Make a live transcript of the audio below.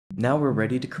Now we're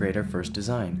ready to create our first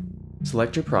design.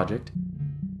 Select your project,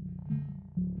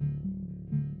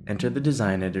 enter the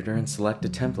design editor and select a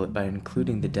template by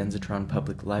including the Densitron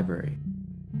public library.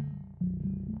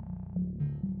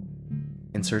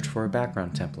 And search for a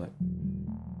background template.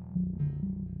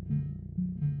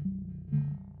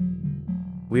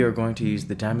 We are going to use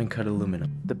the diamond cut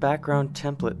aluminum. The background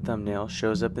template thumbnail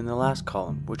shows up in the last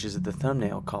column, which is the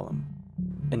thumbnail column.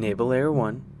 Enable layer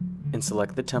 1 and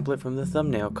select the template from the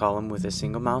thumbnail column with a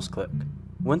single mouse click.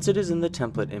 Once it is in the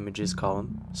template images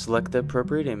column, select the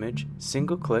appropriate image,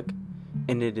 single click,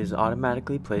 and it is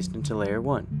automatically placed into layer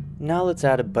 1. Now let's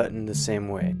add a button the same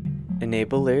way.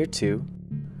 Enable layer 2,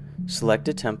 select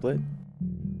a template,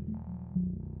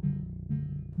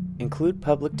 include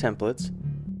public templates,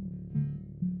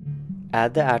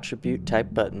 add the attribute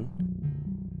type button,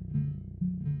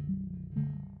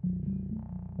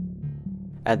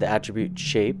 add the attribute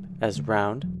shape as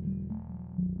round,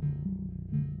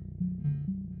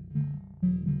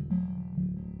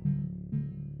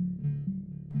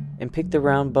 and pick the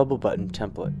round bubble button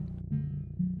template.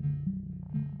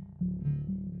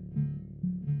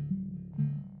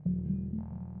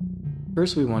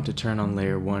 First we want to turn on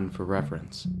layer 1 for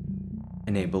reference.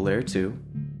 Enable layer 2,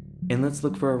 and let's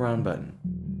look for a round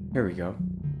button. Here we go.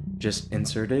 Just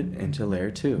insert it into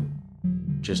layer 2.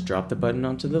 Just drop the button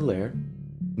onto the layer,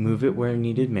 move it where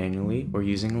needed manually or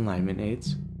using alignment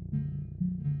aids.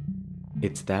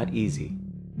 It's that easy.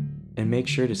 And make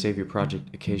sure to save your project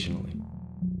occasionally.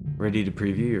 Ready to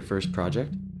preview your first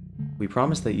project? We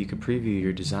promised that you could preview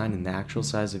your design in the actual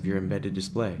size of your embedded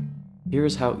display. Here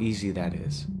is how easy that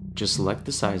is. Just select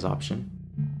the size option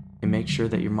and make sure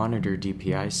that your monitor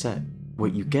DPI is set.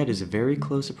 What you get is a very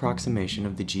close approximation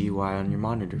of the GUI on your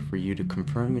monitor for you to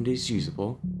confirm it is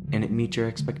usable and it meets your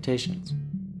expectations.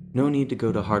 No need to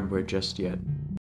go to hardware just yet.